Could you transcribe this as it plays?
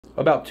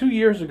About 2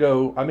 years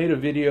ago, I made a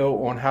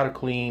video on how to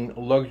clean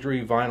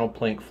luxury vinyl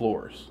plank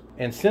floors.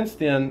 And since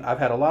then, I've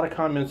had a lot of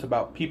comments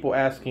about people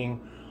asking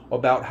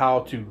about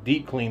how to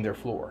deep clean their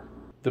floor.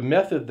 The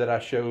method that I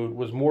showed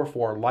was more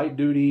for light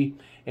duty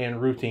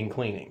and routine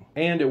cleaning,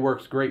 and it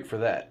works great for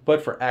that.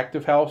 But for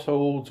active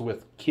households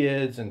with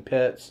kids and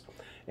pets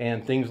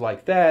and things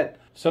like that,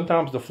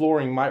 sometimes the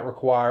flooring might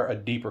require a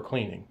deeper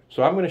cleaning.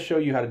 So I'm going to show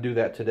you how to do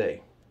that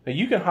today. Now,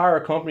 you can hire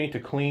a company to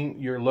clean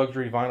your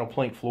luxury vinyl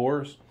plank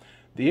floors.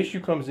 The issue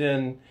comes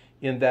in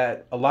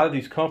that a lot of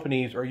these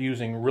companies are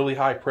using really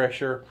high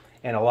pressure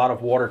and a lot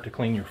of water to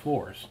clean your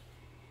floors.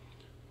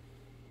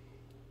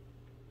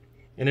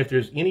 And if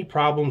there's any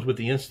problems with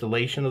the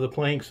installation of the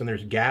planks and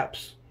there's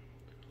gaps,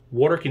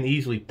 water can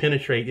easily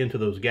penetrate into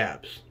those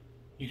gaps.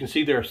 You can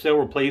see there are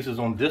several places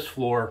on this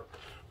floor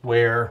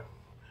where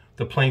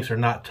the planks are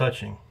not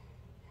touching.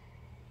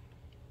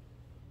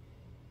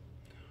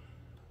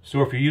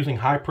 So if you're using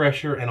high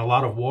pressure and a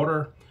lot of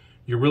water,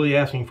 you're really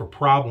asking for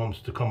problems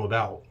to come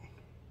about.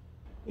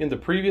 In the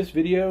previous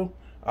video,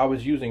 I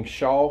was using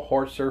Shaw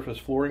hard surface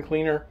flooring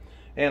cleaner,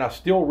 and I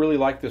still really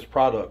like this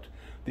product.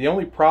 The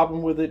only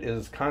problem with it is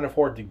it's kind of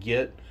hard to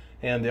get,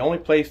 and the only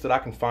place that I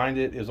can find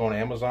it is on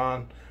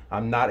Amazon.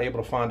 I'm not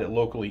able to find it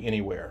locally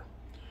anywhere.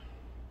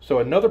 So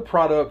another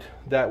product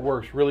that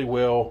works really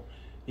well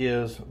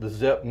is the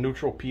ZEP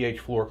Neutral pH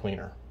Floor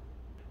Cleaner.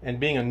 And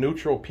being a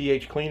neutral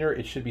pH cleaner,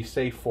 it should be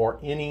safe for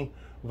any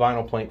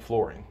vinyl plank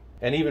flooring.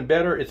 And even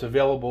better, it's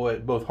available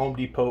at both Home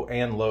Depot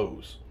and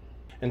Lowe's.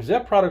 And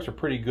ZEP products are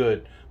pretty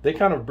good. They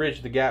kind of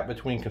bridge the gap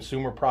between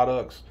consumer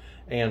products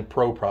and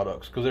pro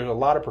products, because there's a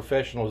lot of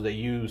professionals that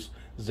use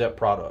ZEP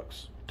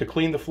products. To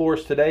clean the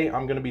floors today,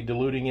 I'm going to be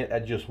diluting it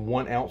at just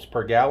 1 ounce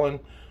per gallon.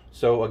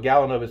 So a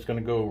gallon of it's going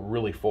to go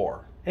really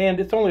far. And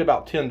it's only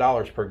about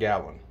 $10 per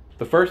gallon.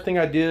 The first thing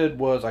I did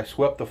was I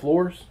swept the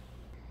floors.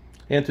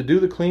 And to do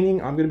the cleaning,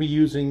 I'm going to be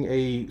using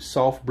a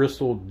soft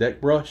bristle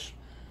deck brush.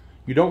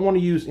 You don't want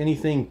to use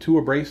anything too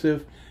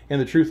abrasive, and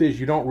the truth is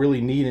you don't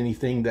really need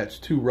anything that's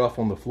too rough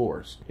on the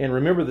floors. And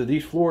remember that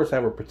these floors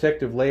have a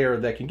protective layer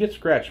that can get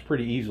scratched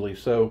pretty easily,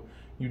 so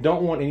you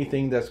don't want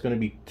anything that's going to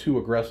be too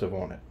aggressive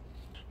on it.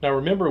 Now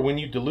remember, when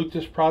you dilute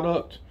this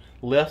product,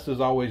 less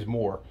is always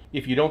more.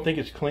 If you don't think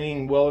it's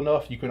cleaning well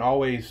enough, you can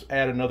always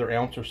add another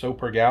ounce or so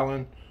per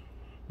gallon,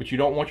 but you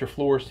don't want your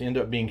floors to end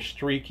up being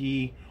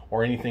streaky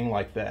or anything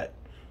like that.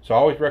 So I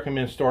always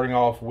recommend starting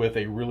off with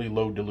a really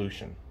low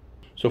dilution.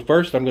 So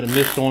first I'm going to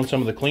mist on some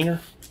of the cleaner.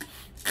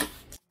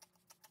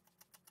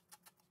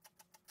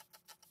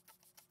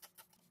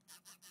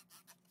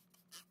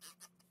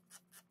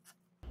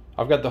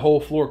 I've got the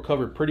whole floor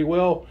covered pretty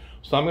well,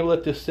 so I'm going to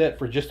let this set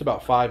for just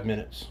about 5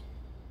 minutes.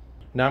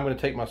 Now I'm going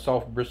to take my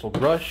soft bristle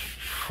brush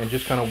and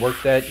just kind of work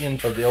that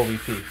into the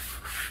LVP.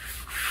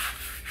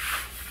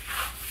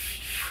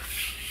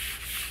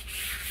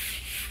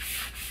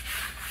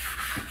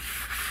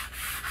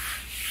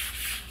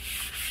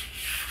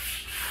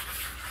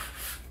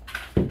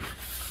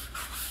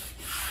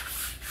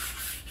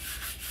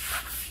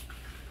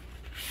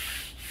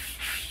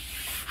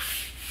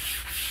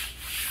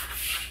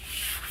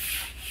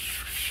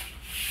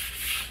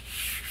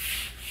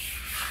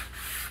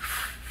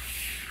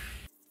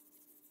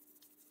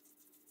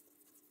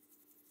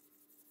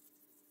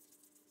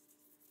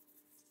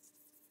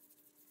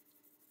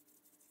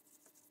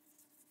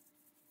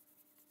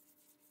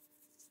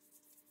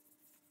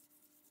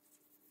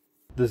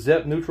 The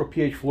ZEP Neutral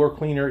pH Floor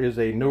Cleaner is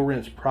a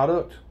no-rinse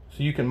product,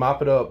 so you can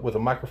mop it up with a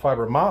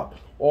microfiber mop,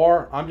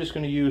 or I'm just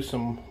going to use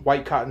some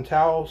white cotton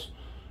towels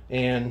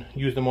and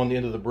use them on the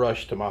end of the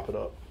brush to mop it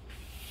up.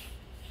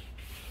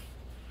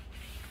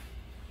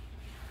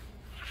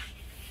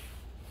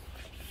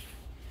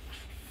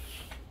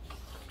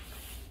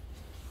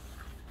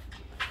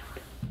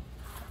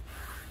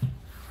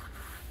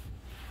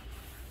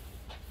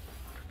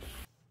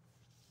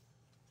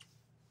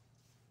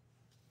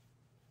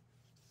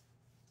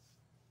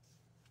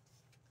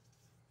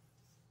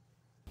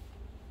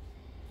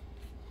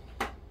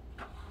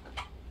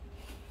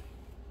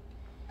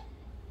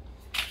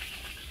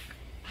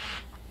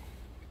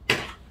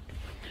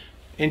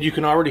 And you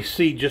can already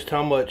see just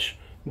how much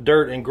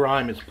dirt and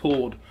grime is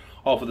pulled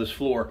off of this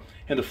floor.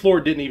 And the floor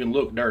didn't even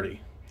look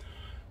dirty.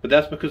 But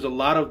that's because a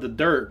lot of the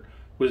dirt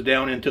was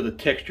down into the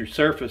textured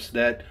surface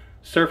that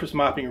surface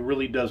mopping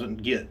really doesn't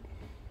get.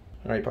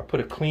 All right, if I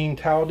put a clean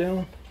towel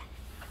down,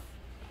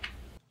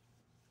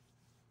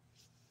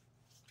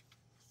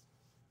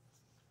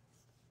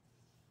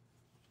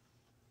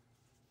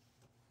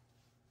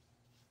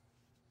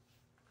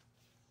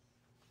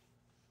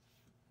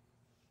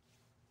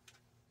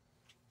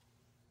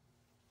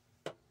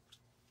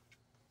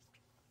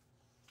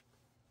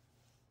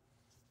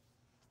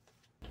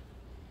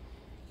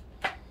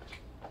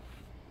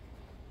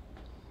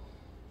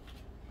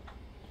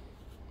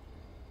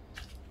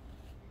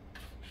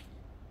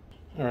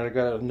 all right, I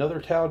got another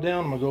towel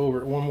down. I'm gonna go over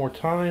it one more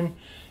time,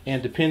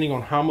 and depending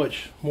on how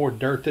much more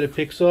dirt that it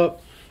picks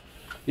up,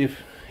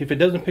 if it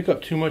doesn't pick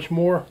up too much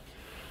more,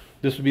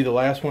 this would be the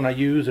last one I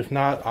use. If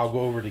not, I'll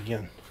go over it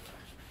again.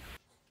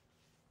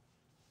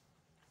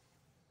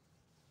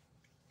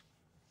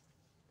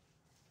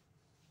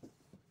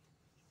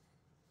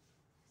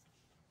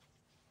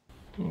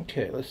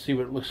 Okay, let's see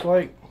what it looks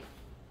like.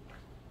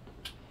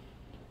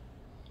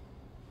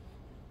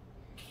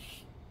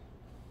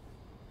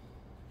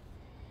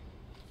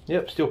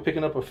 Yep, still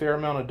picking up a fair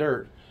amount of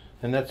dirt.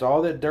 And that's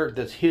all that dirt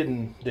that's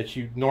hidden that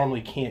you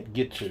normally can't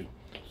get to.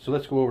 So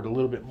let's go over it a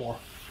little bit more.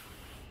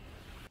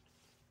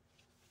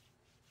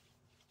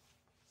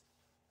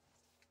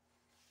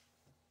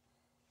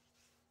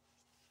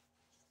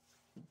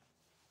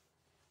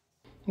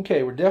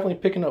 Okay, we're definitely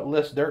picking up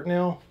less dirt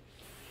now.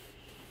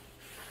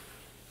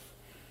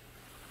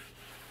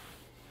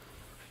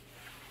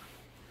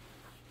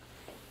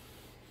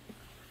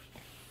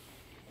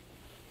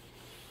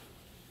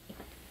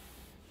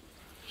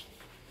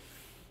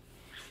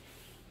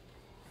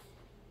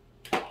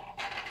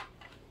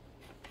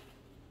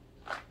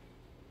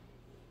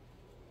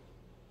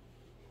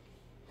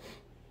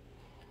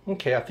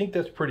 Okay, I think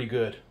that's pretty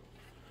good.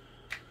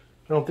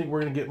 I don't think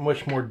we're going to get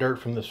much more dirt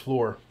from this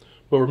floor.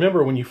 But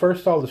remember, when you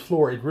first saw this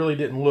floor, it really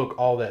didn't look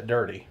all that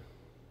dirty.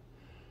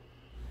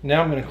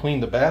 Now I'm going to clean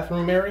the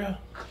bathroom area.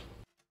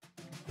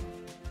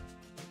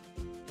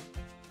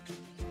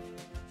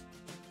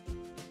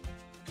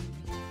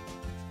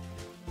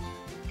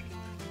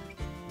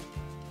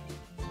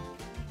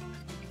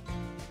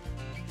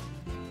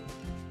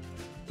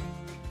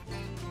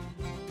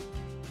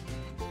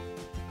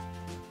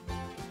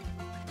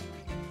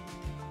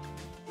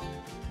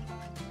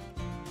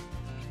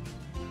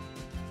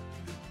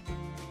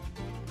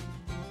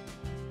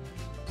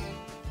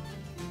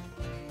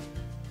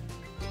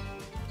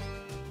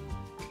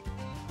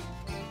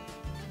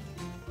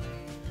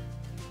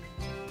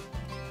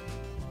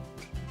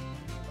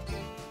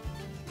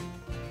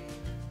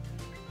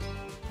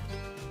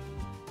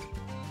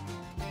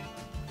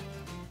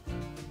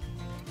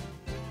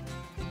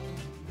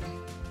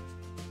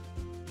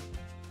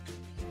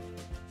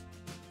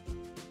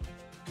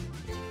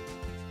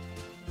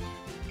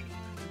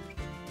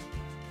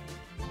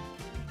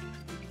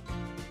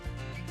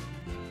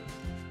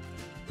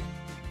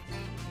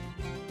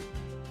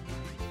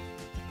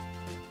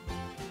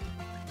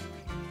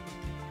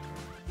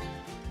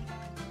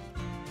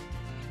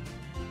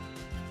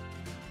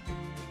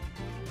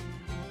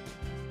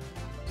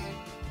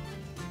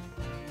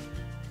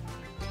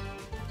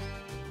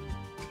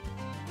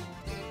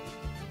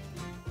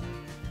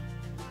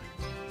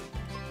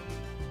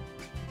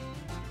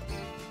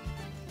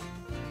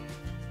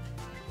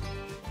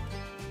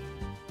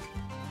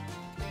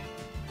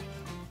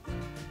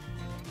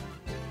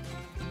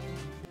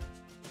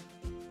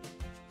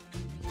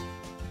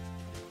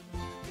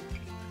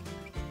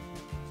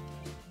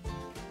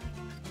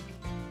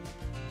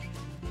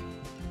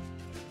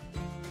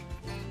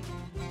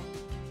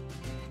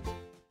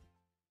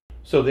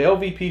 So the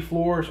LVP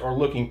floors are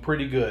looking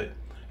pretty good.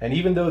 And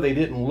even though they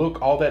didn't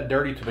look all that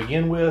dirty to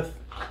begin with,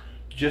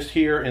 just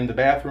here in the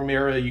bathroom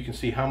area, you can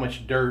see how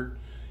much dirt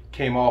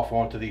came off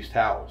onto these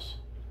towels.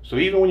 So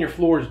even when your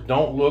floors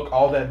don't look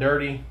all that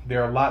dirty,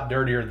 they're a lot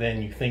dirtier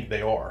than you think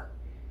they are.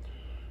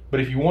 But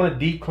if you want to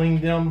deep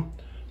clean them,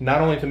 not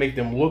only to make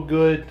them look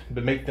good,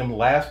 but make them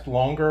last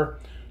longer,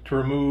 to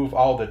remove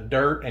all the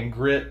dirt and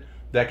grit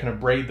that can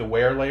abrade the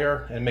wear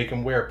layer and make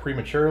them wear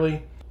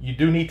prematurely, you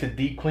do need to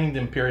deep clean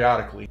them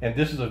periodically. And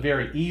this is a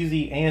very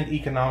easy and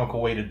economical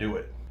way to do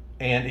it.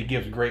 And it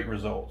gives great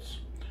results.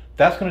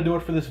 That's going to do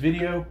it for this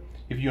video.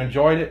 If you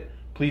enjoyed it,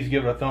 please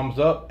give it a thumbs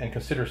up and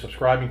consider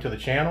subscribing to the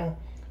channel.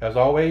 As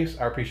always,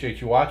 I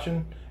appreciate you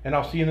watching, and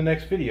I'll see you in the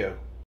next video.